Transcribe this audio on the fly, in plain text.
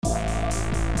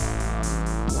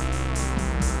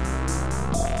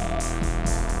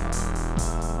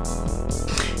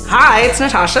Hi, it's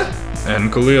Natasha.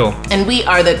 And Khalil. And we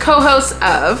are the co-hosts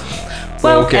of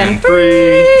Woken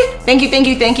Free.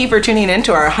 Thank you for tuning in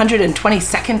to our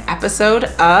 122nd episode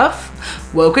of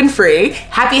Woken Free.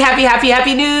 Happy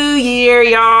New Year,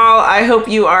 y'all. I hope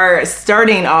you are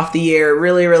starting off the year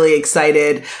really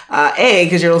excited.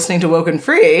 Because you're listening to Woken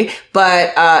Free.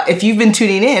 But if you've been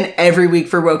tuning in every week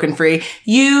for Woken Free,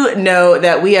 you know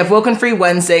that we have Woken Free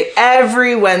Wednesday.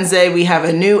 Every Wednesday we have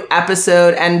a new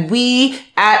episode, and we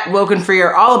at Woken Free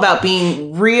are all about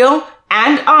being real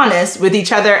and honest with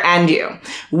each other and you.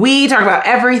 We talk about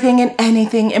everything and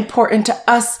anything important to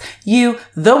us, you,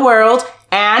 the world,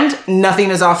 and nothing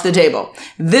is off the table.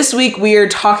 This week, we are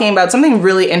talking about something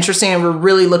really interesting, and we're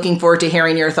really looking forward to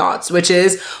hearing your thoughts, which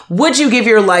is, would you give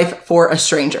your life for a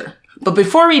stranger? But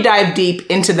before we dive deep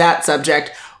into that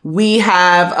subject, we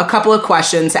have a couple of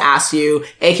questions to ask you,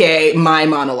 aka my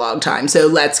monologue time. So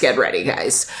let's get ready,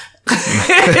 guys.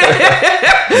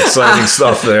 Exciting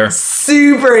stuff there.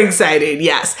 Super exciting,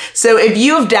 yes. So if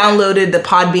you have downloaded the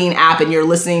Podbean app and you're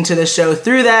listening to the show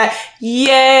through that,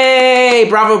 yay!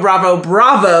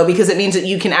 Bravo, because it means that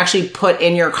you can actually put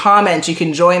in your comments. You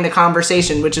can join the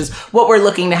conversation, which is what we're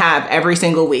looking to have every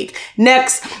single week.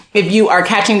 Next, if you are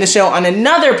catching the show on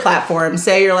another platform,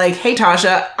 say you're like, hey,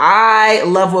 Tasha, I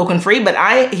love Woken Free, but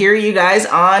I hear you guys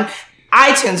on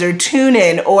iTunes or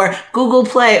TuneIn or Google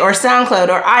Play or SoundCloud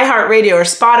or iHeartRadio or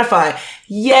Spotify.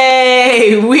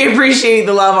 Yay! We appreciate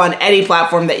the love on any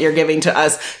platform that you're giving to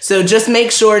us. So just make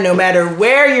sure no matter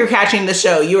where you're catching the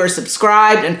show, you are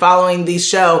subscribed and following the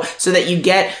show so that you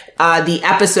get the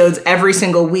episodes every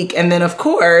single week. And then, of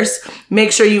course,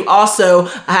 make sure you also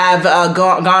have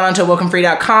gone onto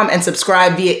wokenfree.com and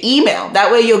subscribe via email.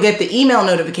 That way you'll get the email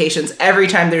notifications every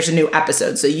time there's a new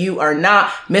episode. So you are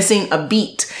not missing a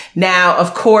beat. Now,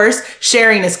 of course,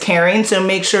 sharing is caring. So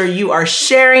make sure you are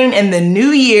sharing in the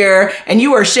new year, and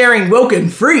you are sharing Woken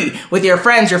Free with your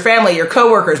friends, your family, your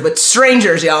coworkers, with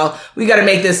strangers, y'all. We got to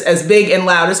make this as big and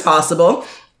loud as possible.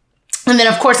 And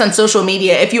then, of course, on social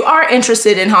media, if you are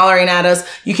interested in hollering at us,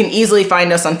 you can easily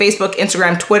find us on Facebook,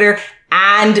 Instagram, Twitter,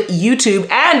 and YouTube,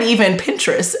 and even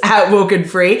Pinterest at Woken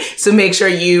Free. So make sure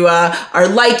you are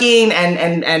liking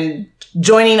and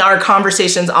joining our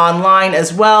conversations online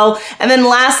as well. And then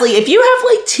lastly, if you have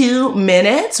like 2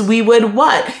 minutes, we would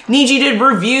need you to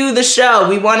review the show.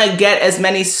 We want to get as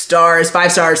many stars,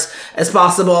 5 stars as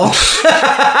possible.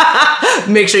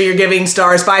 Make sure you're giving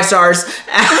 5 stars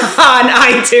on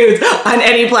iTunes, on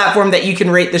any platform that you can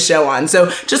rate the show on. So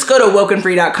just go to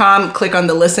wokenfree.com, click on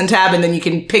the listen tab, and then you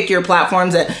can pick your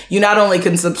platforms that you not only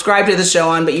can subscribe to the show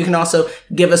on, but you can also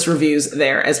give us reviews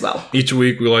there as well. Each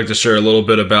week, we like to share a little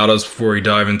bit about us before we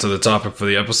dive into the topic for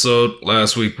the episode.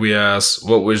 Last week, we asked,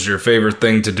 what was your favorite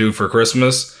thing to do for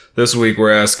Christmas? This week,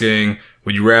 we're asking,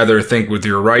 would you rather think with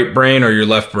your right brain or your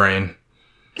left brain?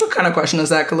 What kind of question is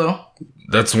that, Khalil?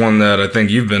 That's one that I think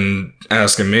you've been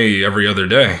asking me every other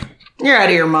day. You're out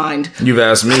of your mind. You've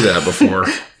asked me that before.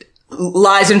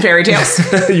 Lies and fairy tales.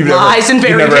 You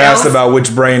never asked about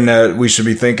which brain that we should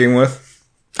be thinking with?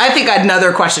 I think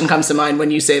another question comes to mind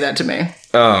when you say that to me.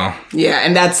 Oh. Yeah,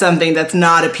 and that's something that's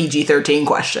not a PG-13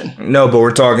 question. No, but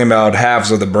we're talking about halves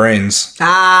of the brains.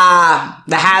 Ah,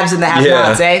 the haves and the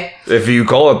have-nots, eh? If you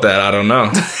call it that, I don't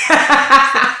know.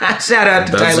 Shout out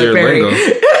to Tyler Perry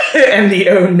and the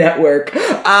O Network.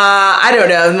 I don't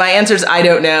know. My answer is I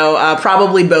don't know.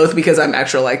 Probably both, because I'm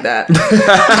extra like that. Wow.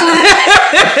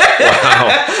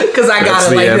 Because I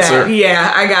got it like that.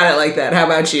 Yeah, I got it like that. How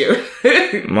about you?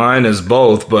 Mine is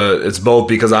both, but it's both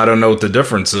because I don't know what the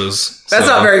difference is. That's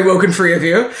not very Woken Free of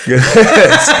you.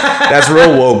 That's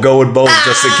real woke. Go with both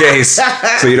just in case,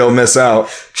 so you don't miss out.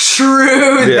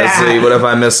 True. Yeah. See, what if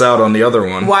I miss out on the other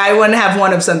one? Why wouldn't have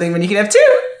one of something when you can have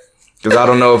two? Because I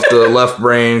don't know if the left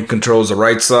brain controls the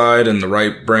right side and the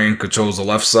right brain controls the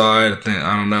left side.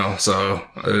 I don't know. So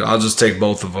I'll just take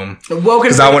both of them.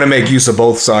 Because I want to make use of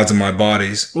both sides of my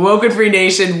bodies. Woken Free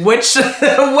Nation, which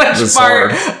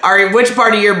part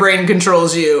of your brain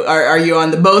controls you? Are you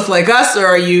on the both like us, or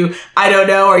are you, I don't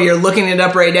know, or you're looking it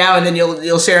up right now and then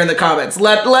you'll share in the comments.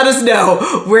 Let us know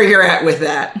where you're at with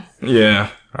that.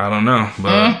 Yeah, I don't know,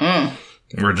 but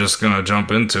we're just going to jump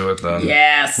into it then.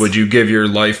 Yes. Would you give your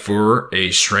life for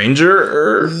a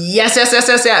stranger? Yes.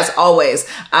 Always.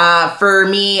 For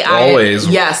me, always.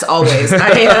 Yes, always.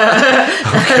 Okay.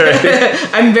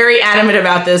 I'm very adamant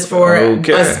about this for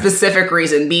a specific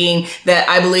reason, being that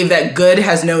I believe that good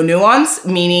has no nuance,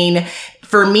 meaning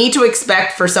for me to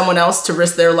expect for someone else to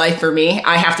risk their life for me,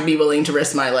 I have to be willing to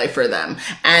risk my life for them.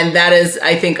 And that is,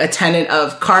 I think, a tenet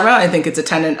of karma. I think it's a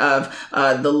tenet of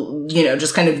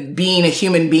just kind of being a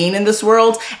human being in this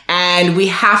world. And we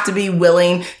have to be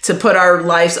willing to put our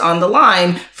lives on the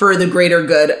line for the greater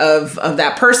good of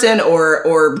that person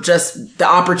or just the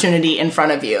opportunity in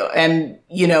front of you. And,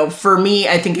 for me,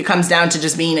 I think it comes down to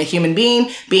just being a human being,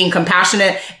 being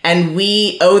compassionate, and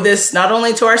we owe this not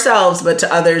only to ourselves, but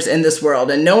to others in this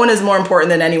world. And no one is more important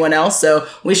than anyone else. So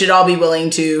we should all be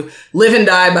willing to live and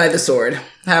die by the sword.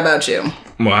 How about you?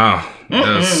 Wow.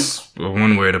 That's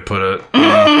one way to put it.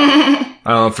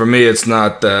 For me, it's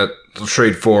not that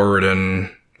straightforward and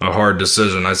a hard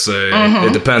decision. I say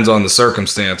it depends on the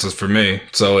circumstances for me.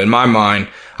 So in my mind,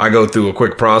 I go through a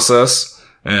quick process.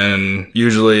 And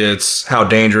usually it's how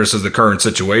dangerous is the current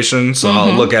situation. So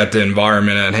I'll look at the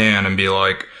environment at hand and be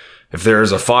like, if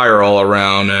there's a fire all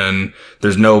around and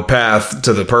there's no path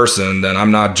to the person, then I'm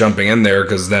not jumping in there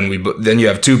because then you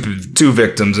have two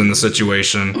victims in the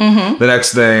situation. The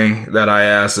next thing that I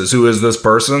ask is, who is this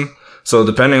person? So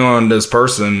depending on this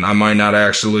person, I might not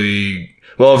actually...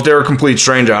 Well, if they're a complete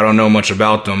stranger, I don't know much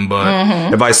about them,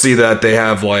 but if I see that they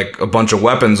have like a bunch of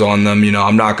weapons on them,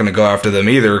 I'm not going to go after them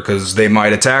either because they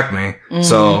might attack me.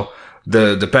 So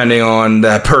depending on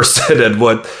that person and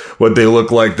what they look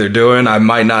like they're doing, I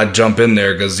might not jump in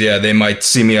there because they might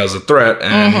see me as a threat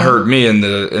and hurt me in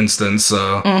the instance.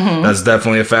 So that's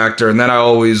definitely a factor. And then I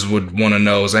always would want to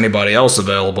know, is anybody else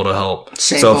available to help?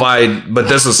 Shameful. But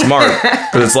this is smart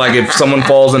because it's like if someone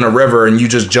falls in a river and you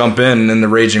just jump in the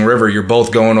raging river, you're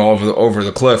both going over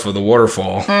the cliff or the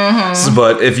waterfall.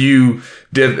 But if you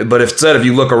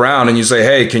look around and you say,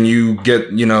 hey, can you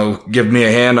give me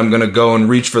a hand? I'm going to go and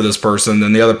reach for this person.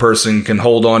 Then the other person can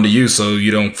hold on to you so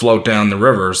you don't float down the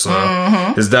river. So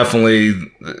it's definitely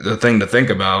the thing to think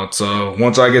about. So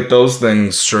once I get those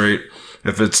things straight,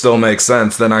 if it still makes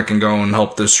sense, then I can go and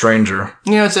help this stranger.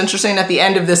 It's interesting. At the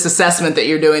end of this assessment that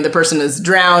you're doing, the person is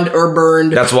drowned or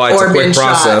burned. That's why it's a quick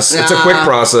process. It's a quick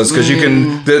process because you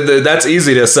can. That's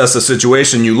easy to assess the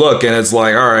situation. You look and it's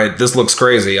like, all right, this looks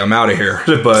crazy. I'm out of here.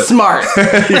 But smart. You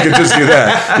can just do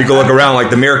that. You can look around like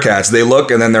the meerkats. They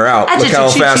look and then they're out. Look how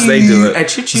fast they do it.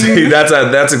 See,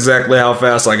 that's exactly how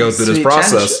fast I go through this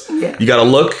process. Yeah. You got to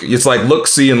look. It's like look,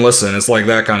 see, and listen. It's like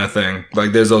that kind of thing.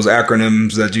 Like there's those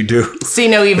acronyms that you do. See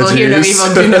no evil, hear no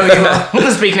evil, do no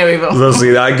evil, speak no evil. So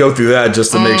see, I go through that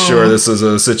just to make sure this is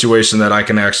a situation that I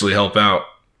can actually help out.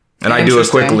 And I do it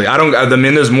quickly.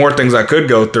 There's more things I could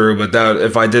go through, but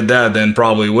if I did that, then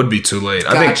probably it would be too late.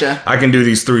 I think I can do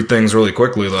these 3 things really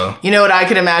quickly, though. You know what I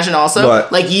could imagine also?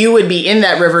 What? Like you would be in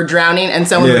that river drowning, and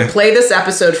someone would play this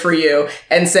episode for you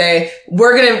and say,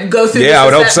 "We're gonna go through." Yeah, I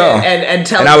would hope so. And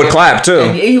tell. And I would clap too.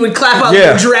 And you would clap while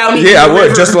you're drowning. Yeah, I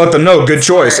would just to let them know. Good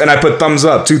choice. And I put thumbs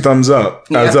up, 2 thumbs up.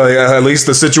 Yep. I was like, at least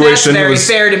the situation was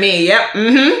fair to me. Yep.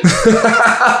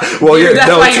 Well,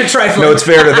 that's why you're trifling. No, it's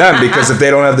fair to them because if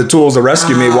they don't have the tools to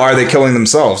rescue me, why are they killing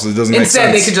themselves? It doesn't make sense.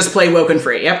 Instead, they could just play Woken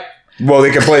Free. Yep. Well, they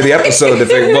could play the episode.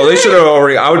 They should have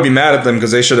already. I would be mad at them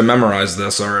because they should have memorized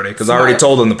this already. Because I already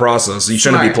told them the process. You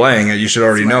shouldn't be playing it. You should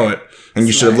already know it, and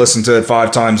you should have listened to it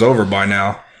 5 times over by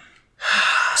now.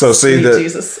 So see that,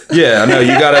 Jesus. Yeah, no,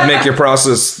 you got to make your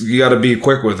process. You got to be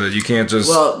quick with it. You can't just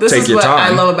take your time. This is what I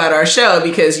love about our show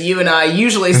because you and I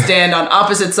usually stand on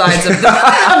opposite sides of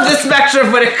the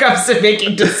spectrum when it comes to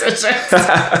making decisions,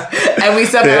 and we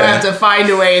somehow have to find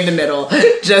a way in the middle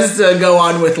just to go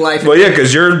on with life. Well, yeah,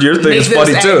 because your thing is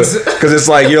funny too. Because it's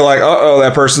like you're like,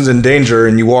 that person's in danger,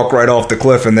 and you walk right off the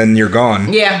cliff, and then you're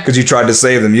gone. Yeah, because you tried to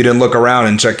save them. You didn't look around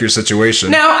and check your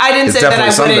situation. No, I didn't say that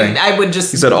I wouldn't. I would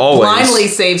just blindly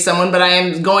save someone, but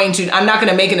I'm not going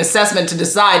to make an assessment to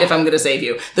decide if I'm going to save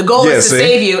you. The goal is to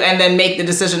save you and then make the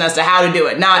decision as to how to do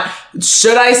it. Not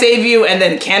should I save you and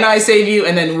then can I save you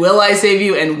and then will I save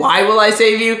you and why will I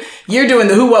save you? You're doing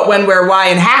the who, what, when, where, why,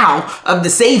 and how of the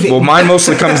saving. Well, mine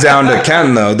mostly comes down to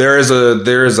can though. There is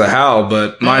a how,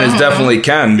 but mine is definitely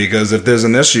can because if there's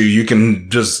an issue, you can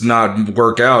just not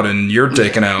work out and you're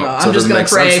taken out. Well, I'm just going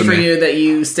to pray for you that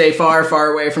you stay far,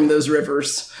 far away from those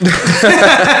rivers.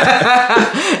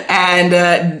 And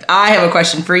I have a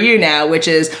question for you now, which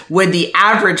is, would the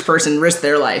average person risk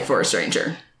their life for a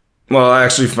stranger? Well, I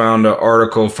actually found an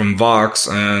article from Vox,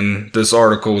 and this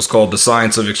article was called The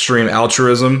Science of Extreme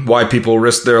Altruism, Why People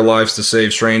Risk Their Lives to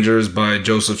Save Strangers by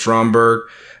Joseph Schomburg.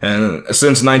 And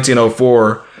since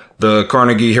 1904, the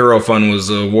Carnegie Hero Fund was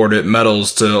awarded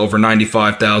medals to over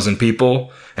 95,000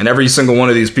 people. And every single one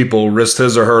of these people risked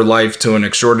his or her life to an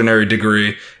extraordinary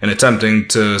degree in attempting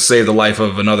to save the life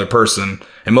of another person.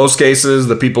 In most cases,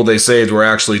 the people they saved were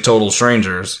actually total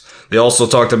strangers. They also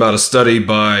talked about a study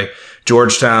by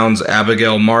Georgetown's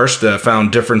Abigail Marsh that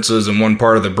found differences in one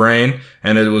part of the brain,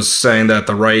 and it was saying that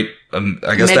the right,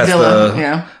 I guess that's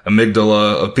the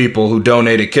amygdala of people who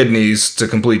donated kidneys to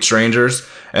complete strangers.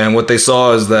 And what they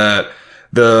saw is that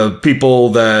the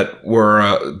people that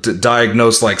were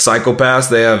diagnosed like psychopaths,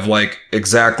 they have like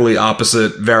exactly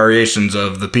opposite variations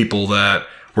of the people that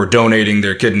were donating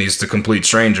their kidneys to complete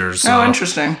strangers. So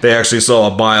interesting. They actually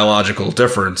saw a biological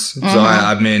difference. Mm-hmm. So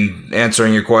I mean,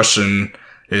 answering your question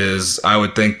is, I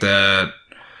would think that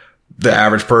the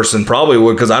average person probably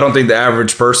would, because I don't think the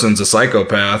average person's a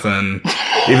psychopath. And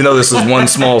even though this is one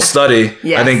small study,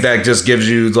 yes. I think that just gives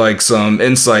you like some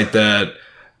insight that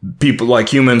people, like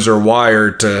humans, are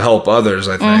wired to help others,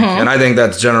 I think. Mm-hmm. And I think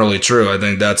that's generally true. I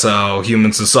think that's how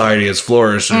human society has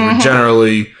flourished. Mm-hmm. We're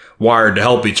generally wired to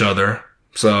help each other.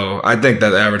 So I think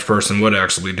that the average person would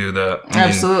actually do that.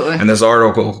 Absolutely. And this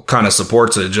article kind of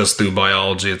supports it just through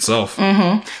biology itself.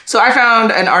 Mm-hmm. So I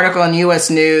found an article in U.S.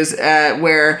 News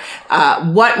where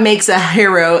what makes a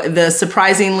hero, the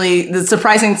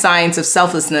surprising science of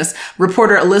selflessness.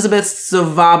 Reporter Elizabeth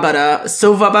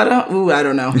Sovabata. Ooh, I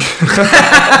don't know.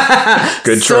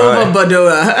 Good try.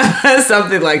 Sovabata,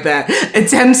 something like that.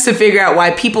 Attempts to figure out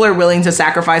why people are willing to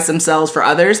sacrifice themselves for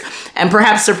others, and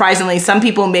perhaps surprisingly, some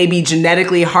people may be genetically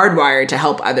hardwired to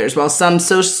help others, while some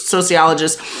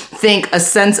sociologists think a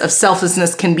sense of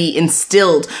selflessness can be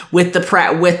instilled with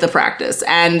the practice.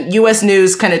 And U.S.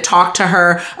 News kind of talked to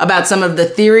her about some of the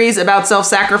theories about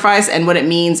self-sacrifice and what it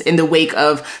means in the wake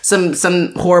of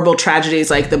some horrible tragedies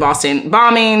like the Boston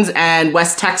bombings and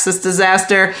West Texas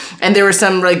disaster. And there were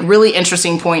some like really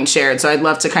interesting points shared. So I'd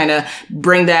love to kind of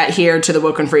bring that here to the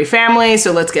Woken Free family.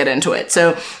 So let's get into it.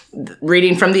 So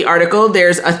reading from the article,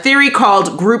 there's a theory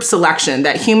called group selection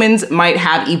that humans might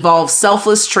have evolved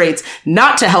selfless traits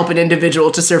not to help an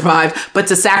individual to survive, but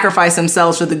to sacrifice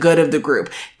themselves for the good of the group.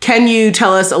 Can you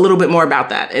tell us a little bit more about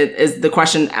that? It is the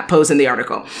question posed in the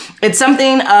article. It's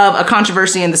something of a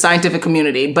controversy in the scientific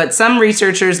community, but some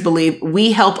researchers believe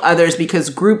we help others because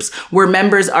groups where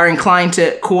members are inclined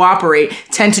to cooperate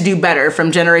tend to do better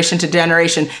from generation to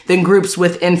generation than groups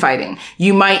with infighting.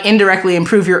 You might indirectly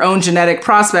improve your own genetic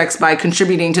prospects by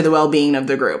contributing to the well-being of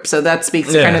the group. So that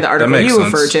speaks to kind of the article you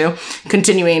referred to.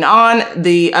 Continuing on,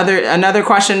 another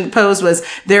question posed was,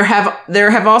 there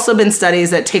have also been studies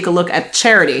that take a look at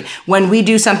charity. When we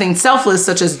do something selfless,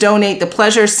 such as donate, the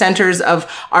pleasure centers of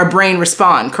our brain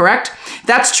respond, correct?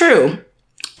 That's true.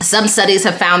 Some studies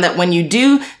have found that when you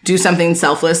do something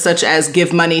selfless, such as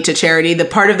give money to charity, the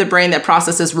part of the brain that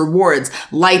processes rewards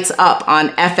lights up on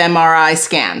fMRI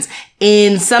scans.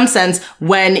 In some sense,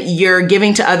 when you're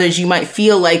giving to others, you might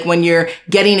feel like when you're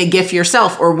getting a gift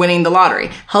yourself or winning the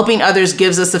lottery. Helping others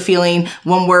gives us a feeling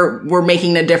when we're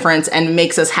making a difference and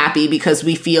makes us happy because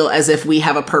we feel as if we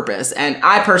have a purpose. And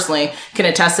I personally can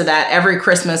attest to that. Every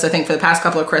Christmas, I think for the past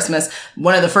couple of Christmas,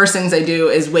 one of the first things I do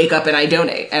is wake up and I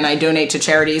donate. And I donate to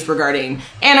charities regarding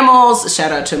animals.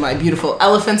 Shout out to my beautiful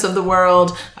elephants of the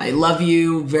world. I love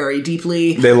you very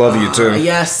deeply. They love you too.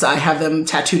 Yes, I have them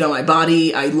tattooed on my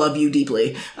body. I love you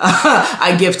deeply.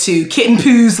 I give to Kitten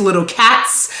Poo's little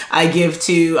cats. I give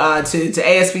to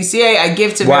ASPCA. I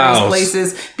give to various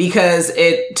places because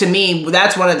to me,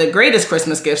 that's one of the greatest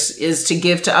Christmas gifts is to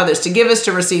give to others. To give is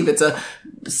to receive. It's a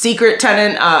secret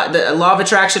tenet, the law of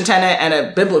attraction tenet, and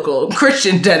a biblical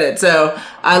Christian tenet. So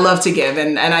I love to give.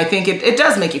 And I think it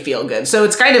does make you feel good. So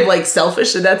it's kind of like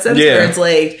selfish in that sense, where it's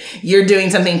like you're doing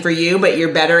something for you, but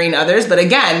you're bettering others. But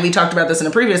again, we talked about this in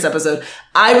a previous episode.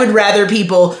 I would rather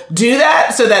people do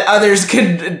that so that others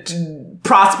could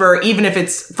prosper, even if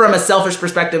it's from a selfish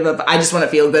perspective of, I just want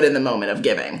to feel good in the moment of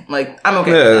giving. Like, I'm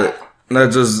okay with that.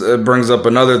 That just brings up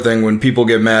another thing when people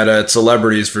get mad at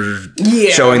celebrities for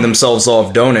showing themselves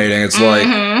off donating. It's like,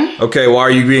 okay, why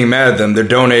are you being mad at them? They're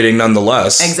donating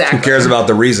nonetheless. Exactly. Who cares about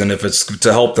the reason if it's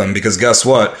to help them? Because guess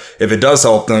what? If it does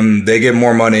help them, they get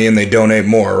more money and they donate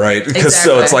more, right? Because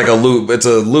so it's like a loop. It's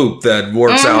a loop that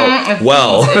works out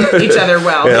well. Each other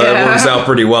well. That works out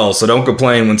pretty well. So don't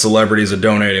complain when celebrities are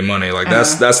donating money. Like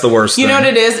that's the worst thing. You know what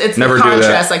it is? It's never the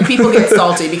contrast. Like people get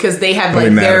salty because they have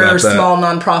like their small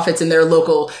nonprofits in their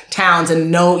local towns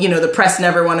and the press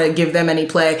never want to give them any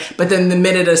play. But then the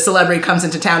minute a celebrity comes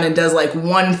into town and does like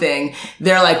one thing,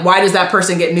 they're like, why does that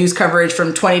person get news coverage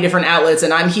from 20 different outlets?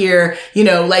 And I'm here,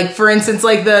 like for instance,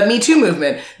 like the Me Too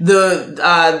movement,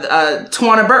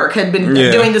 Tawana Burke had been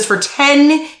doing this for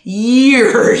 10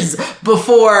 years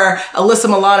before Alyssa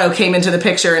Milano came into the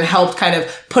picture and helped kind of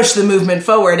push the movement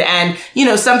forward. And,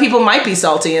 some people might be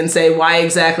salty and say, why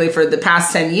exactly for the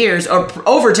past 10 years or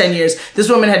over 10 years, this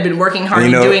woman had been working hard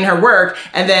and doing her work.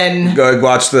 And then go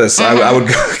watch this. I would,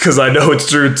 because I know it's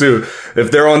true too.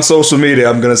 if they're on social media,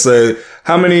 I'm going to say,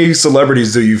 how many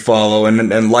celebrities do you follow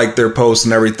and like their posts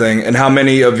and everything? And how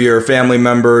many of your family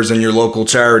members and your local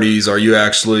charities are you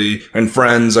actually, and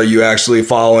friends, are you actually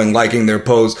following, liking their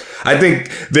posts? I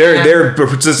think they're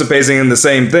participating in the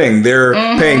same thing. They're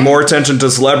paying more attention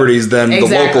to celebrities than the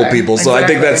local people. So I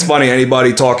think that's funny.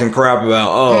 Anybody talking crap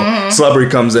about, celebrity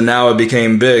comes and now it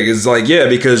became big. It's like, yeah,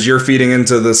 because you're feeding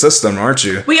into the system, aren't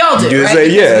you? We all do, you right? Say,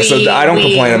 yeah, so I don't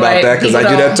complain about that because I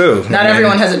do that too. Not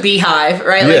everyone has a beehive,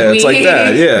 right? Yeah, it's like that.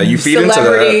 Yeah, you feed into that.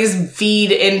 Celebrities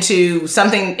feed into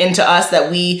something into us that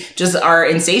we just are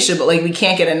insatiable. Like, we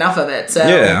can't get enough of it. So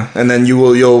yeah, and then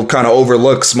you'll kind of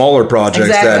overlook smaller projects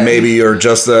that maybe are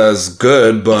just as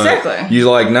good, but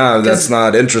you're like, no, that's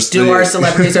not interesting. Do our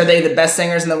celebrities, are they the best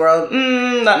singers in the world?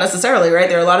 Not necessarily, right?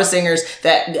 There are a lot of singers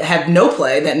that have no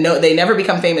play, they never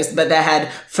become famous, but that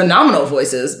had phenomenal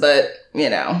voices, but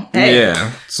hey,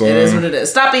 so it is what it is.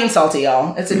 Stop being salty,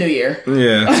 y'all. It's a new year.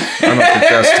 Yeah, I don't think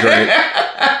that's great.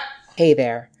 Hey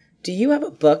there. Do you have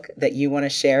a book that you want to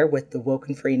share with the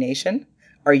Woken Free Nation?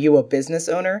 Are you a business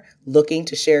owner looking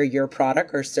to share your product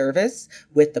or service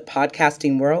with the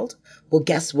podcasting world? Well,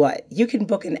 guess what? You can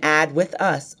book an ad with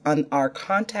us on our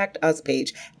Contact Us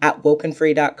page at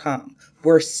wokenfree.com.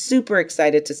 We're super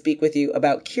excited to speak with you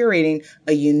about curating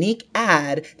a unique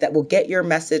ad that will get your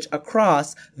message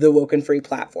across the Woken Free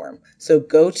platform. So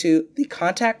go to the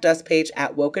Contact Us page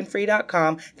at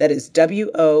wokenfree.com. That is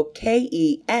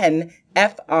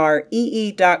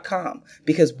WOKENFREE.com,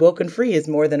 because Woken Free is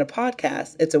more than a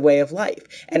podcast. It's a way of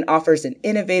life and offers an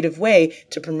innovative way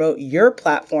to promote your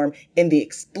platform in the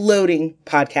exploding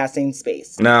podcasting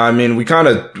space. Now, I mean, we kind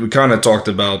of talked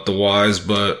about the whys,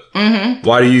 but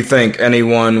why do you think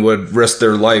anyone would risk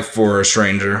their life for a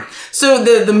stranger? So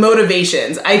the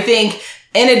motivations, I think,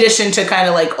 in addition to kind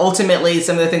of like ultimately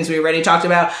some of the things we already talked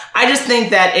about, I just think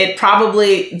that it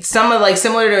probably,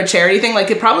 similar to a charity thing, like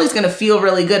it probably is going to feel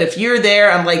really good if you're there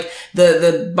on like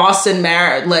the Boston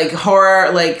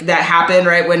horror, like that happened,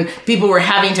 right? When people were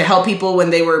having to help people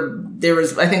when there were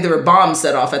bombs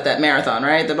set off at that marathon,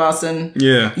 right? The Boston.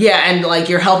 Yeah. Yeah. And like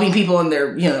you're helping people and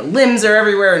their, limbs are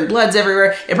everywhere and blood's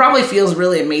everywhere. It probably feels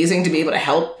really amazing to be able to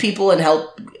help people and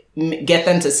help get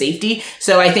them to safety.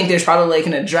 So I think there's probably like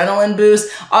an adrenaline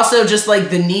boost. Also, just like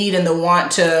the need and the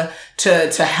want to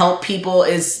help people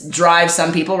drives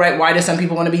some people, right? Why do some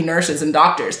people want to be nurses and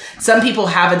doctors? Some people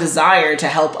have a desire to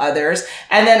help others.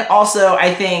 And then also,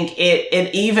 I think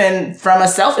it even from a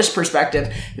selfish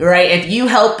perspective, right? If you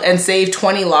help and save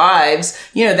 20 lives,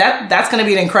 that's going to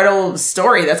be an incredible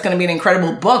story. That's going to be an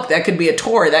incredible book. That could be a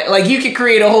tour. That, like, you could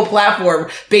create a whole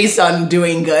platform based on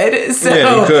doing good. So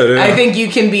yeah, you could, yeah. I think you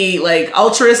can be like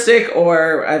altruistic,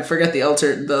 or I forget the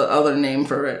other name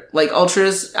for it, like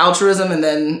altruism, and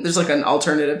then there's like an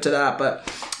alternative to that, but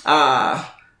I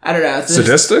don't know.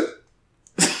 Sadistic?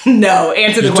 No,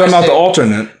 answer the question. You're talking about the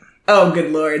alternate. Oh,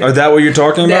 good Lord. Is that what you're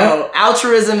talking about? No,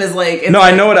 altruism is like... No,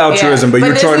 I know what altruism, but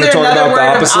you're trying to talk about the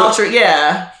opposite?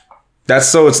 Yeah. That's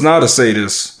so it's not a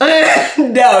sadist.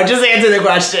 No, just answer the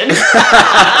question.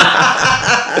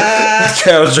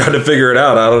 I was trying to figure it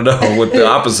out. I don't know what the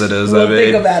opposite is.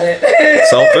 Think about it.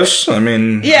 Selfish? I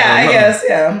mean... Yeah, I guess,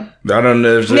 yeah. I don't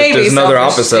know if there's another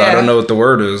opposite. Yeah. I don't know what the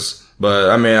word is.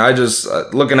 But I mean, I just,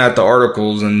 looking at the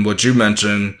articles and what you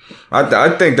mentioned,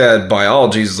 I think that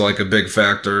biology is like a big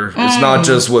factor. It's not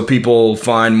just what people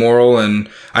find moral. And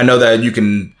I know that you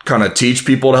can kind of teach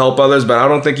people to help others, but I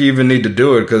don't think you even need to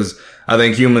do it, because I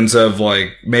think humans have,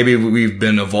 like, maybe we've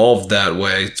been evolved that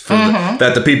way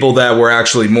that the people that were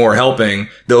actually more helping,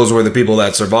 those were the people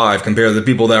that survived, compared to the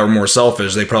people that were more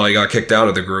selfish. They probably got kicked out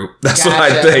of the group. That's what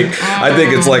I think. I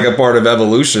think it's like a part of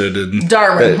evolution. And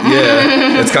Darwin.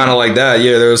 It's kind of like that.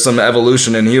 Yeah, there was some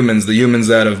evolution in humans. The humans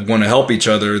that want to help each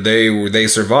other, they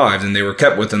survived and they were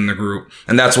kept within the group.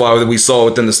 And that's why we saw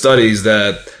within the studies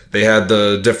that they had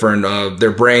the different,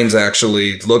 their brains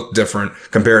actually looked different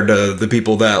compared to the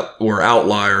people that were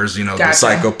outliers, the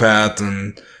psychopath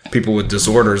and people with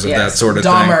disorders and that sort of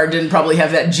thing. Dahmer didn't probably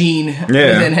have that gene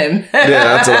within him. Yeah,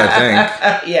 that's what I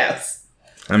think. Yes.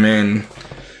 I mean,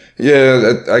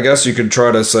 yeah, I guess you could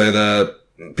try to say that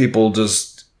people just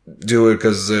do it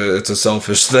because it's a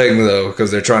selfish thing, though,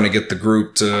 because they're trying to get the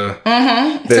group to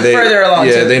further along.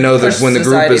 Yeah, they know that when the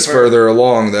group is further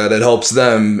along, that it helps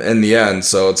them in the end.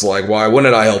 So it's like, why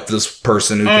wouldn't I help this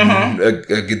person who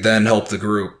can then help the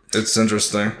group? It's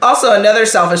interesting. Also, another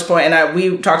selfish point, and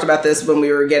we talked about this when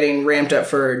we were getting ramped up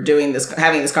for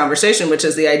having this conversation, which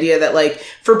is the idea that, like,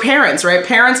 for parents, right?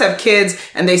 Parents have kids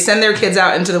and they send their kids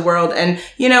out into the world, and,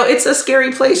 you know, it's a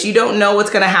scary place. You don't know what's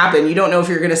going to happen. You don't know if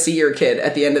you're going to see your kid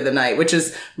at the end of the night, which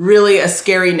is really a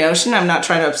scary notion. I'm not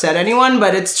trying to upset anyone,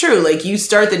 but it's true. Like, you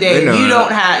start the day, you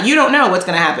don't know what's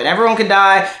going to happen. Everyone could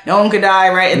die. No one could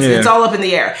die, right? It's all up in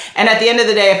the air. And at the end of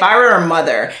the day, if I were a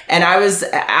mother and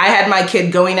I had my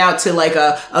kid going out to like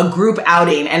a group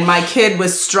outing and my kid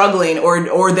was struggling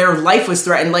or their life was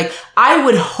threatened, like, I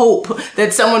would hope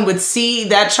that someone would see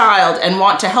that child and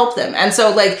want to help them. And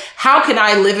so, like, how can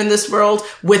I live in this world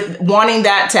with wanting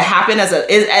that to happen as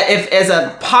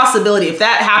a possibility? If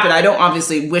that happened, I don't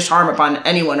obviously wish harm upon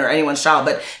anyone or anyone's child,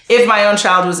 but if my own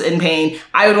child was in pain,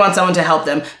 I would want someone to help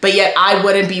them, but yet I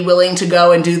wouldn't be willing to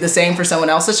go and do the same for someone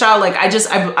else's child. Like,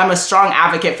 I'm a strong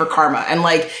advocate for karma. And,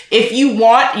 like, if you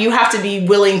want, you have to be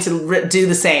willing to do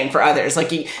the same for others. Like,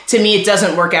 to me, it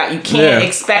doesn't work out. You can't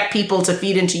expect people to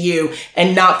feed into you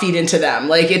and not feed into them.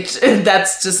 Like,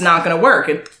 that's just not going to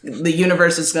work. The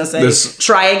universe is going to say,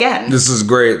 try again. This is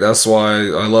great. That's why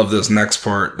I love this next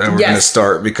part that we're going to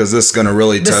start, because this is going to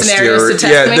really test your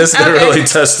this is going to really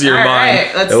test your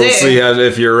mind. Right, let's see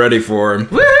if you're ready for him.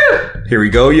 Woo! Here we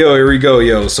go,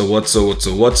 yo. So what's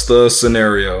the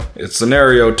scenario? It's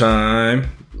scenario time.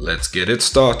 Let's get it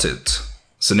started.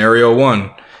 Scenario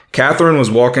 1. Catherine was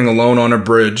walking alone on a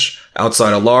bridge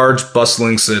outside a large,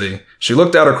 bustling city. She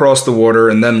looked out across the water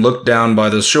and then looked down by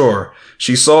the shore.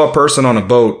 She saw a person on a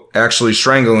boat actually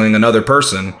strangling another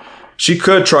person. She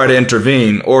could try to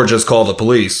intervene or just call the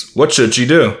police. What should she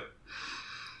do?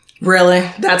 Really?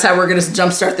 That's how we're going to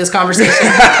jumpstart this conversation?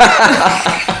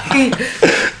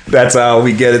 That's how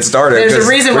we get it started. There's a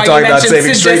reason why you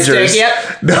mentioned sadistic.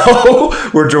 Yep.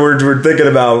 No, we're thinking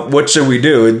about what should we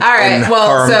do in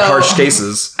harsh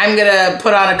cases. I'm gonna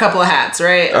put on a couple of hats,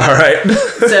 right? All right.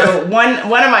 So one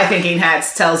of my thinking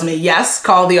hats tells me, yes,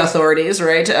 call the authorities,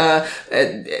 right?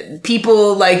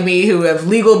 People like me who have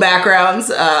legal backgrounds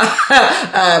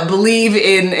believe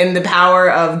in the power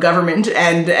of government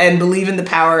and believe in the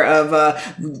power of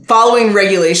following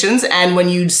regulations. And when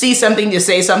you see something, you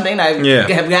say something. I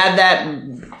have had that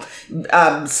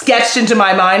sketched into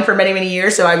my mind for many, many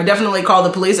years. So I would definitely call the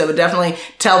police. I would definitely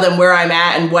tell them where I'm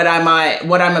at and what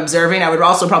I'm observing. I would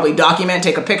also probably document,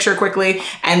 take a picture quickly,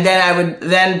 and then I would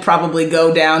then probably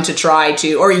go down to try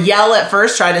to, or yell at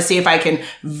first, try to see if I can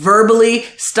verbally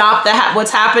stop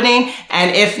what's happening.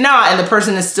 And if not, and the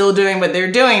person is still doing what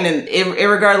they're doing, and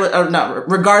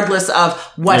regardless of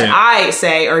what I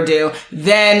say or do,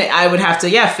 then I would have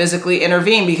to, physically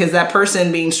intervene, because that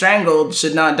person being strangled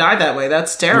should not die that way.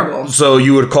 That's terrible. So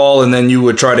you would call and then you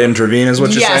would try to intervene, is what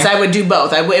you're saying? Yes, I would do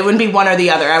both. It wouldn't be one or the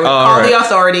other. I would call the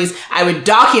authorities. I would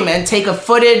document, take a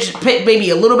footage, maybe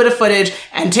a little bit of footage,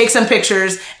 and take some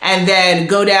pictures, and then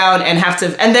go down and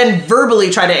and then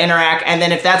verbally try to interact. And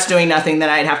then if that's doing nothing, then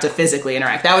I'd have to physically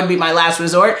interact. That would be my last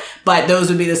resort, but those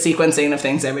would be the sequencing of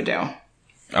things I would do.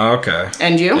 Okay.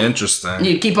 And you? Interesting.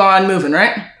 You'd keep on moving,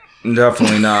 right?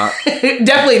 Definitely not.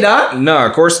 Definitely not? No,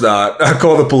 of course not. I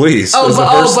call the police.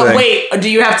 But wait, do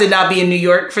you have to not be in New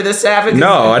York for this to happen?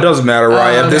 No, it doesn't matter where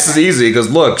I am. Okay. This is easy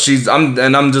because look,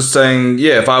 I'm just saying,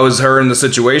 if I was her in the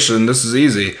situation, this is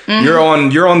easy.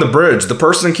 Mm-hmm. You're on the bridge. The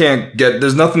person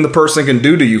there's nothing the person can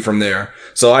do to you from there.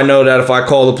 So I know that if I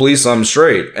call the police, I'm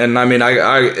straight. And I mean,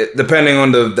 I depending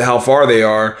on how far they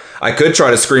are, I could try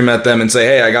to scream at them and say,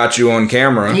 hey, I got you on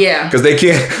camera. Yeah. Because they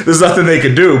can't, there's nothing they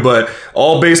could do. But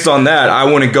all based on that, I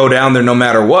wouldn't go down there no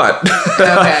matter what.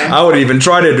 Okay. I would even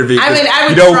try to intervene. I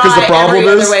would try every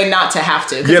other way not to have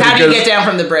to. Because how do you get down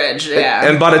from the bridge? Yeah.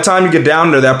 And by the time you get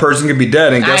down there, that person could be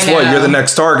dead. And guess what? You're the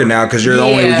next target now because you're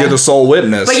the sole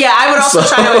witness. But I would also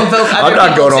try to invoke other people. I'm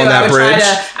not going on that bridge.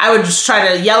 I would just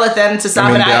try to yell at them to stop.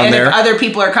 And if other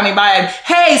people are coming by,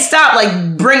 hey, stop!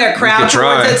 Like bring a crowd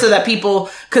towards it so that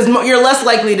people, because you're less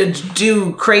likely to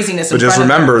do craziness. But just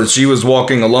remember, she was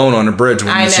walking alone on a bridge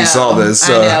when she saw this.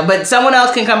 I know, but someone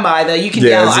else can come by though. You can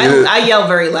yell. I yell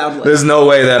very loudly. There's no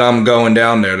way that I'm going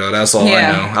down there though. That's all I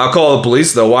know. I'll call the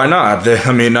police though. Why not?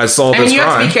 I mean, I saw this crime. You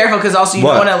have to be careful because also you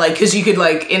don't want to because you could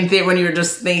when you were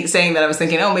just saying that, I was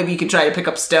thinking, maybe you could try to pick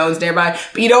up stones nearby,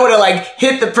 but you don't want to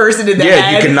hit the person in the head.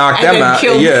 Yeah, you can knock them out.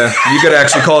 Yeah, you could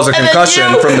actually cause a concussion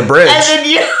from the bridge. And then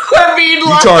you are being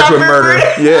locked charged with murder.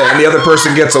 Yeah, and the other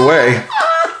person gets away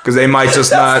because they might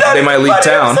just not. They might leave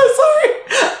town. I'm so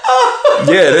sorry.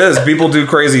 Yeah, it is. People do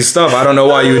crazy stuff. I don't know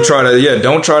why you would try to. Yeah,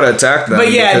 don't try to attack them.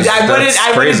 But yeah, because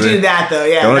I wouldn't do that though.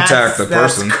 Yeah, don't attack the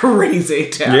person. That's crazy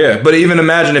too. Yeah, but even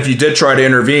imagine if you did try to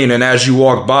intervene, and as you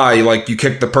walk by, you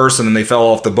kicked the person, and they fell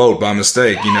off the boat by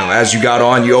mistake. As you got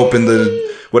on, you opened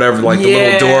the whatever, the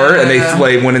little door, and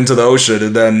they went into the ocean,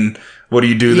 and then. What do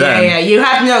you do then? Yeah, you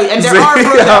have to know, and there are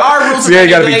rules. So you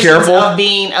gotta be careful of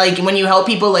being when you help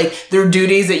people. There are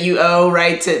duties that you owe,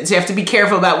 right? So you have to be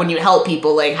careful about when you help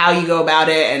people, how you go about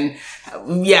it, and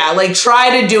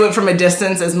try to do it from a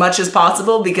distance as much as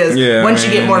possible, because once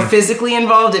you get more physically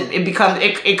involved,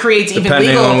 it creates even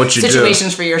legal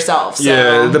situations for yourself. So.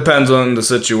 Yeah, it depends on the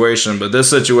situation, but this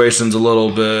situation's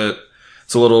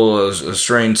It's a little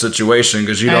strange situation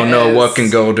because you don't know what can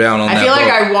go down on that boat. I feel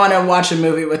like I want to watch a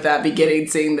movie with that beginning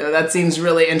scene, though. That seems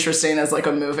really interesting as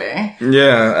a movie. Yeah.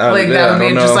 That would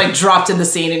be just dropped in the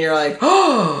scene and you're like,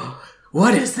 oh,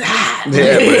 what is that?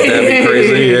 Yeah, but that'd be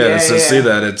crazy. Yeah, to see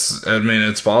that.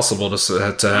 It's possible to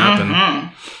happen.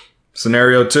 Mm-hmm.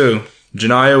 Scenario 2.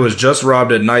 Janiyah was just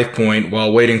robbed at knife point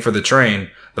while waiting for the train.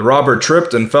 The robber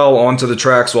tripped and fell onto the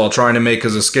tracks while trying to make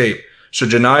his escape.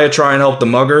 Should Janiyah try and help the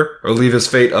mugger or leave his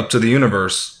fate up to the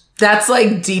universe? That's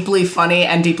deeply funny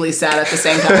and deeply sad at the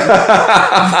same time.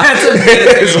 That's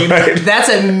amazing. Right. That's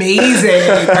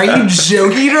amazing. Are you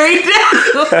joking right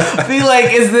now? Be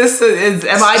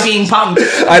am I being punked?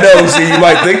 I know. See, you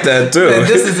might think that too.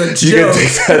 This is a joke. You can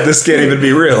think that this can't even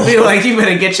be real. Be you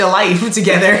better get your life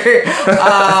together.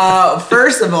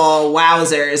 First of all,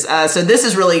 wowzers. So this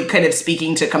is really kind of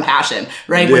speaking to compassion,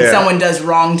 right? When someone does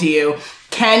wrong to you.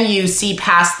 Can you see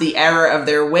past the error of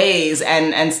their ways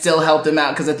and still help them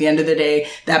out? Because at the end of the day,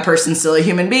 that person's still a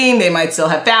human being. They might still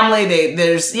have family.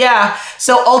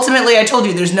 So ultimately, I told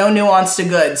you, there's no nuance to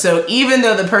good. So even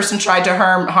though the person tried to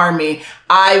harm me,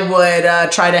 I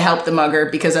would try to help the mugger,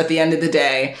 because at the end of the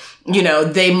day,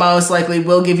 they most likely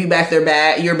will give you back your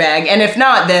bag. And if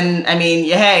not, then,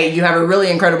 hey, you have a really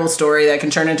incredible story that can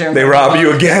turn into... They rob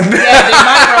you again? Yeah, they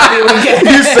might rob you again.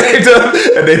 You saved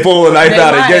them, and they pull a knife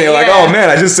out again. You're like, oh man,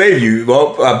 I just saved you.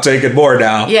 Well, I'm taking more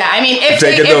now. Yeah, if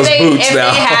they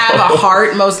have a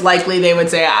heart, most likely they would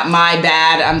say, my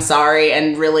bad, I'm sorry,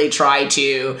 and really try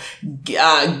to,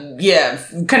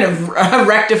 kind of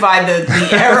rectify the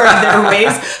error of their ways.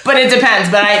 But it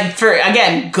depends. But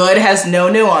good has no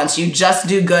nuance. You just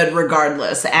do good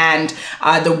regardless, and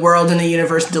the world and the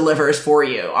universe delivers for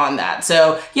you on that.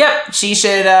 So, yep, she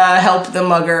should help the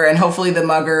mugger, and hopefully the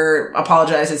mugger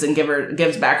apologizes and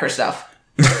gives back her stuff.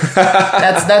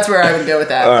 That's where I would go with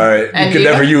that. All right, and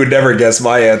you would never guess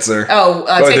my answer.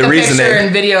 Take a picture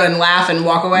and video and laugh and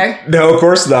walk away. No, of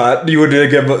course not. You would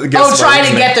guess. Try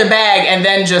to get their bag and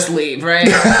then just leave, right?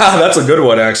 That's a good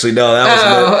one, actually. No, that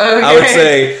was.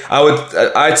 Okay.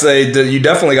 I'd say that you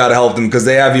definitely got to help them because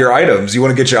they have your items. You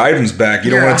want to get your items back.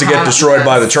 You don't want it to get destroyed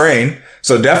by the train.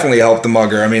 So definitely help the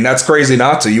mugger. That's crazy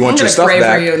not to. You want your stuff back. I'm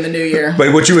gonna pray for you in the new year.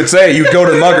 But what you would say, you go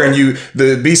to the mugger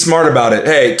and be smart about it.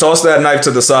 Hey, toss that knife to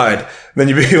the side. Then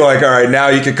you'd be like, all right, now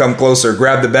you can come closer,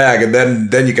 grab the bag, and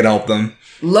then you can help them.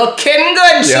 Looking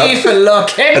good, Chief.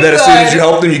 Looking good. And then as soon as you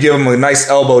help them, you give them a nice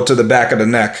elbow to the back of the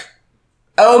neck.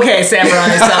 Okay, samurai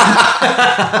son.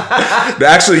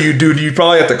 Actually, you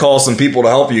probably have to call some people to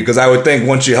help you, because I would think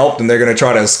once you help them, they're going to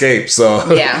try to escape. So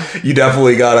you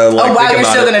definitely got to you're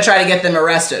still going to try to get them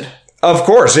arrested. Of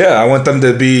course, yeah. I want them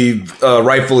to be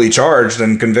rightfully charged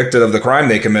and convicted of the crime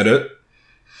they committed.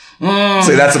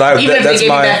 See, that's what I would... Even if they gave me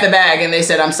back the bag and they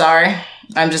said, I'm sorry,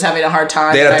 I'm just having a hard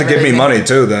time. They'd have to give me money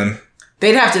too, then.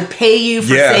 They'd have to pay you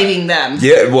for saving them.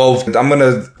 Yeah, well, I'm going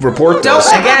to report this.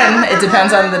 Again, it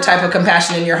depends on the type of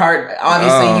compassion in your heart.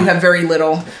 Obviously, you have very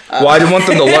little. Well, I didn't want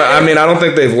them to learn. I don't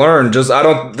think they've learned.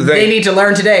 They need to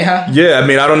learn today, huh? Yeah,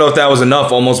 I don't know if that was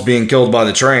enough, almost being killed by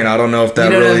the train. I don't know if that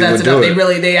really would do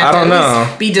it. They have to at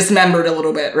least be dismembered a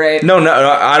little bit, right? No,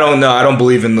 I don't know. I don't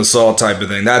believe in the Saw type of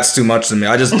thing. That's too much to me.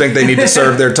 I just think they need to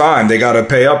serve their time. They got to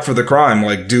pay up for the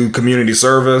crime, do community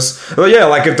service. Well,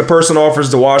 yeah, if the person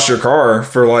offers to wash your car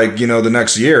for the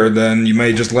next year, then you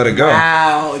may just let it go.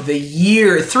 Wow, the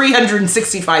year,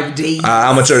 365 days.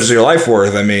 How much is your life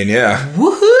worth? Yeah.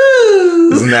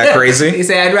 Woohoo! Isn't that crazy? You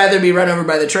say, I'd rather be run over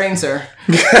by the train, sir.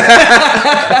 Push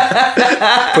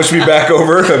me back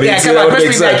over. Come on, push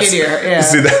me back in here. Yeah.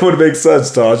 See, that would make sense,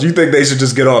 Taj. You think they should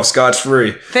just get off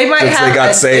scotch-free? They might have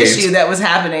an issue that was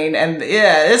happening, and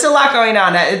there's a lot going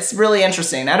on. It's really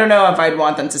interesting. I don't know if I'd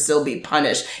want them to still be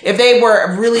punished. If they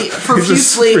were really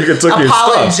profusely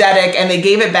apologetic and they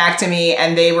gave it back to me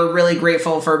and they were really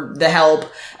grateful for the help,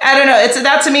 I don't know.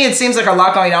 That to me, it seems like a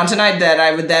lot going on tonight that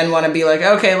I would then want to be like,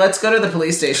 okay, let's go to the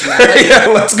police station. Yeah,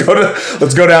 let's go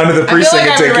down to the precinct. person like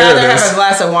can I take would care of rather have a this.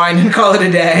 glass of wine and call it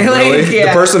a day. Really? Like, yeah.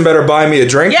 The person better buy me a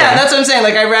drink. Yeah, then. that's what I'm saying.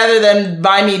 Like, I'd rather than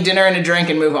buy me dinner and a drink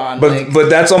and move on. But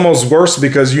that's almost worse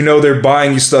because you know they're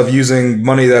buying you stuff using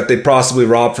money that they possibly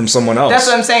robbed from someone else. that's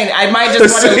what I'm saying. I might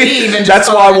just want to leave and just that's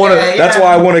call why it I a want to. day. That's Yeah.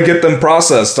 why I want to get them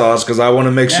processed, Tosh, because I want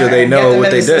to make sure they Get know them what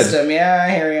in they the did. system. Yeah,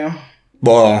 I hear you.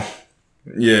 Well,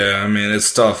 yeah, I mean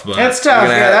it's tough, but It's tough.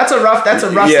 Yeah, that's a rough. Yeah,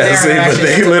 scenario. see, but actually.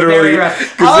 they That's literally- very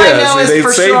rough. 'cause, All I yeah, know see, is they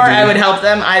for saved sure you. I would help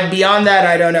them. Beyond that,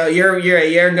 I don't know.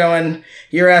 You're going.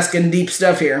 You're asking deep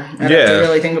stuff here. I have to Yeah.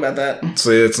 really think about that.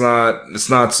 See, it's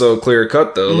not so clear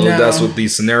cut though. No. That's what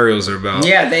these scenarios are about.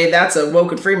 Yeah, that's a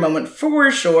woke and free moment for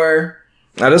sure.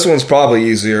 Now this one's probably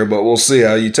easier, but we'll see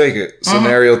how you take it. Uh-huh.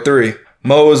 Scenario 3.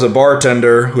 Mo is a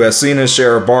bartender who has seen his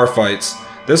share of bar fights.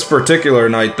 This particular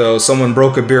night though, someone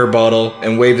broke a beer bottle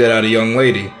and waved it at a young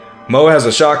lady. Mo has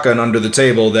a shotgun under the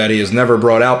table that he has never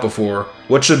brought out before.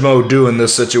 What should Mo do in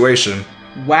this situation?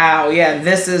 Wow, yeah,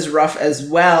 this is rough as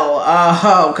well.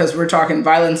 Oh, because we're talking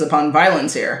violence upon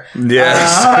violence here.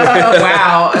 Yes.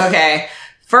 Wow, okay.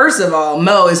 First of all,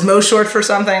 Mo, is Mo short for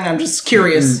something? I'm just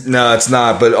curious. No, it's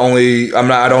not, but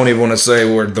I don't even want to say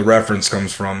where the reference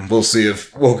comes from. We'll see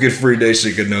if Woke and Free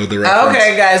Nation could know the reference.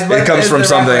 Okay, guys, what it comes is from the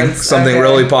something reference? okay. Okay.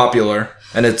 really popular.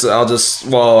 And it's, Not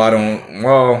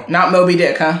Moby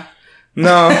Dick, huh?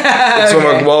 no. It's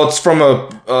Okay. it's from a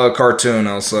cartoon,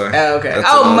 I'll say. Oh, okay. That's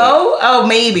Oh, about it. Mo? Oh,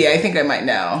 maybe. I think I might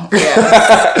know.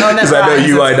 Yeah. Because I know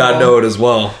you might not know it as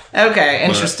well. Okay,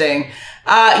 interesting.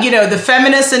 The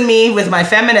feminist in me with my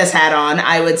feminist hat on,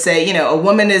 I would say, a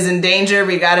woman is in danger.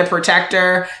 We got to protect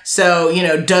her. So,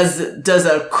 does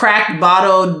a cracked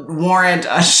bottle warrant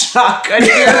a shotgun in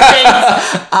your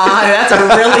face? That's a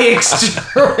really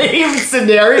extreme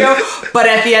scenario. But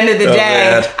at the end of the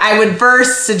day, man. I would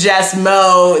first suggest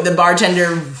Mo, the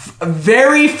bartender,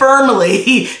 very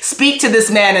firmly speak to this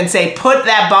man and say, put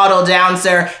that bottle down,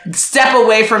 sir. Step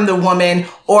away from the woman,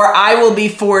 or I will be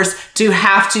forced to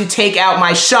have to take out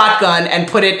my shotgun and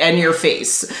put it in your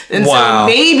face. And Wow.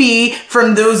 so maybe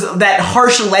from that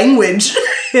harsh language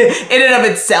in and of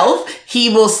itself, he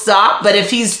will stop. But if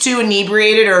he's too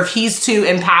inebriated or if he's too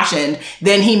impassioned,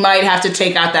 then he might have to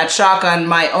take out that shotgun.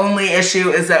 My only issue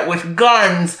is that with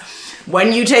guns,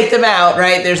 when you take them out,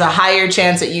 right, there's a higher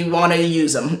chance that you want to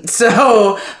use them.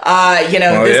 So,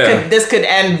 this could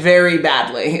end very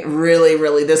badly. Really,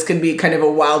 really. This could be kind of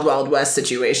a wild, wild west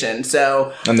situation.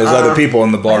 So, And there's other people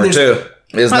in the bar, there's too.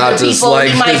 It's not other just people, like...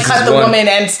 he might this cut is the one- woman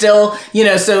and still,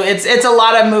 so it's a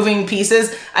lot of moving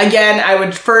pieces. Again, I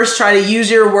would first try to use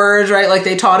your words, right? Like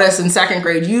they taught us in second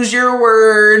grade, use your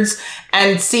words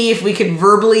and see if we could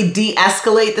verbally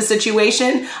de-escalate the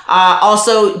situation.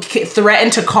 Also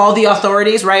threaten to call the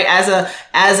authorities, right?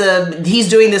 He's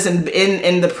doing this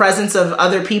in the presence of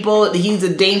other people. He's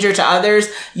a danger to others,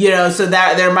 so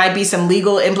that there might be some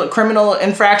legal criminal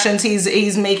infractions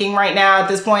he's making right now at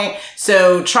this point.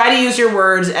 So try to use your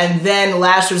words and then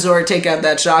last resort, take out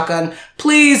that shotgun.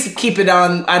 Please keep it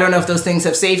on. I don't know if those things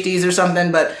have safeties or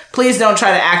something, but please don't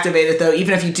try to activate it though.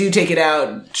 Even if you do take it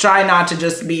out, try not to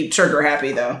just be trigger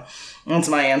happy though. That's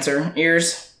my answer.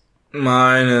 Yours?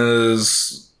 Mine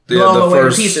is... Blow away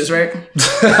in pieces, right?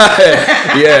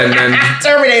 Yeah, and then...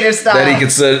 Terminator style. Then he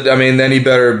could sit. Then he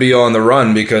better be on the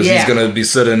run because Yeah. he's gonna be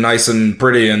sitting nice and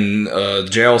pretty in a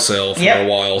jail cell for Yep. a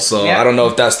while. So Yep. I don't know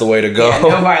if that's the way to go. Yeah,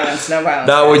 no violence.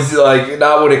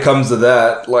 Not when it comes to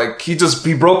that. Like he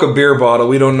broke a beer bottle.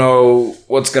 We don't know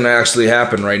what's gonna actually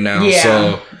happen right now. Yeah,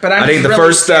 So but I'm I think just the really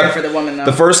first scared step for the woman, though.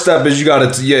 The first step is you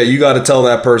gotta tell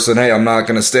that person, hey, I'm not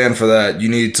gonna stand for that. You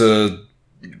need to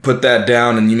put that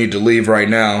down and you need to leave right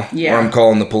now. Yeah. Or I'm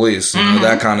calling the police. You know,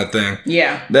 that kind of thing.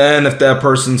 Yeah. Then if that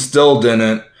person still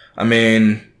didn't,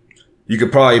 you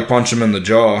could probably punch him in the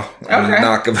jaw and Okay.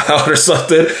 knock him out or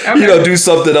something. Okay. Do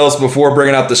something else before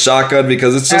bringing out the shotgun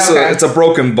because it's just Okay. it's a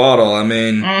broken bottle.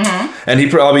 And he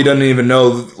probably doesn't even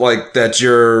know like that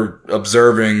you're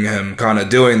observing him kind of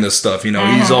doing this stuff.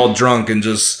 He's all drunk and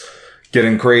just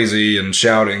getting crazy and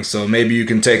shouting. So maybe you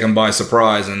can take him by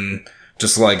surprise and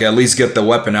just like at least get the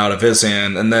weapon out of his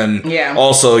hand and then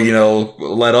also,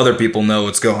 let other people know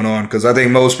what's going on. Cause I think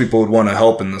most people would want to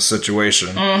help in this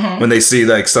situation when they see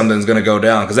like something's going to go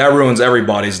down. Cause that ruins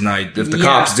everybody's night. If the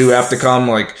cops do have to come,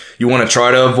 like you want to try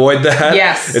to avoid that.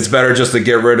 Yes. It's better just to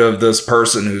get rid of this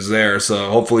person who's there. So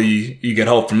hopefully you get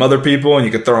help from other people and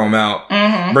you can throw them out.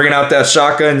 Bringing out that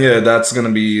shotgun. Yeah, that's going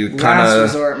to be kind Last of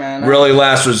resort, man. really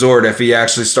last resort. If he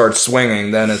actually starts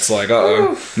swinging, then it's like,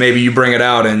 maybe you bring it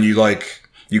out and you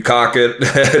cock it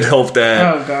and hope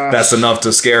that Oh, gosh. that's enough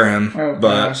to scare him. Oh,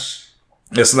 but gosh.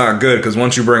 It's not good because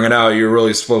once you bring it out, you're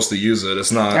really supposed to use it.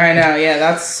 It's not. I know, yeah,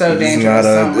 that's so dangerous.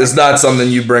 It's not something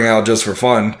you bring out just for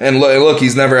fun. And look,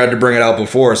 he's never had to bring it out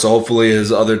before, so hopefully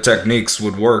his other techniques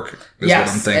would work. Yes,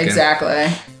 what I'm thinking. Exactly.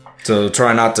 So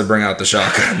try not to bring out the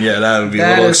shotgun. Yeah, that would be a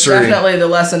little extreme. That is definitely the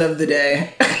lesson of the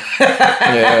day.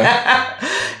 Yeah.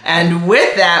 And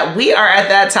with that, we are at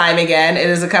that time again. It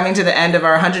is coming to the end of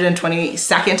our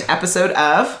 122nd episode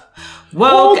of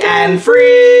Woke and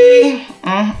Free.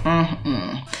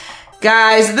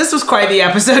 Guys, this was quite the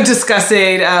episode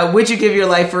discussing would you give your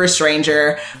life for a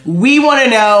stranger? We want to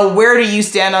know, where do you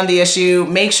stand on the issue?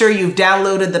 Make sure you've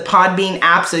downloaded the Podbean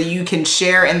app so you can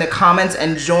share in the comments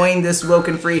and join this Woke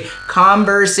and Free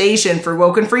conversation for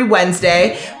Woke and Free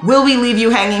Wednesday. Will we leave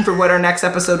you hanging for what our next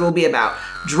episode will be about?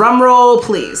 Drum roll,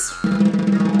 please.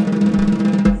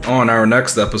 On our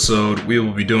next episode, we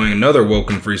will be doing another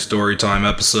Woke and Free Storytime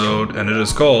episode, and it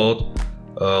is called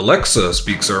Alexa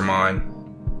Speaks Our Mind.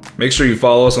 Make sure you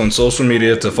follow us on social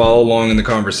media to follow along in the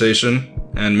conversation,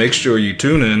 and make sure you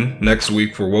tune in next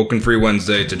week for Woke and Free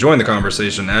Wednesday to join the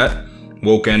conversation at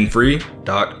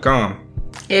wokeandfree.com.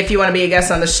 If you want to be a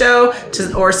guest on the show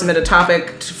or submit a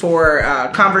topic for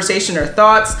conversation or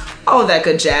thoughts, all of that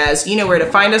good jazz, you know where to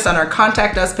find us on our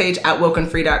Contact Us page at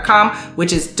wokeandfree.com,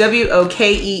 which is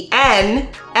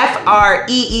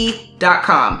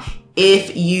WOKENFREE.com.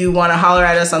 If you want to holler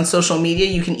at us on social media,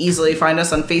 you can easily find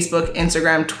us on Facebook,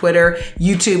 Instagram, Twitter,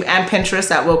 YouTube, and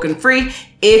Pinterest at Woke and Free.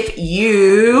 If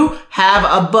you have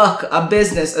a book, a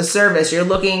business, a service, you're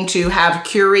looking to have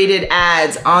curated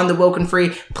ads on the Woke and Free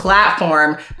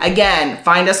platform, again,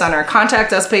 find us on our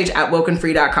Contact Us page at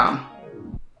wokeandfree.com.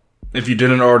 If you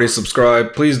didn't already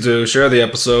subscribe, please do share the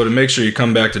episode and make sure you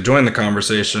come back to join the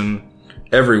conversation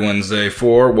every Wednesday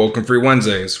for Woke and Free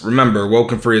Wednesdays. Remember,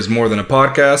 Woke and Free is more than a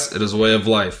podcast, it is a way of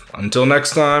life. Until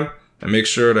next time, and make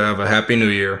sure to have a Happy New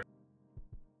Year.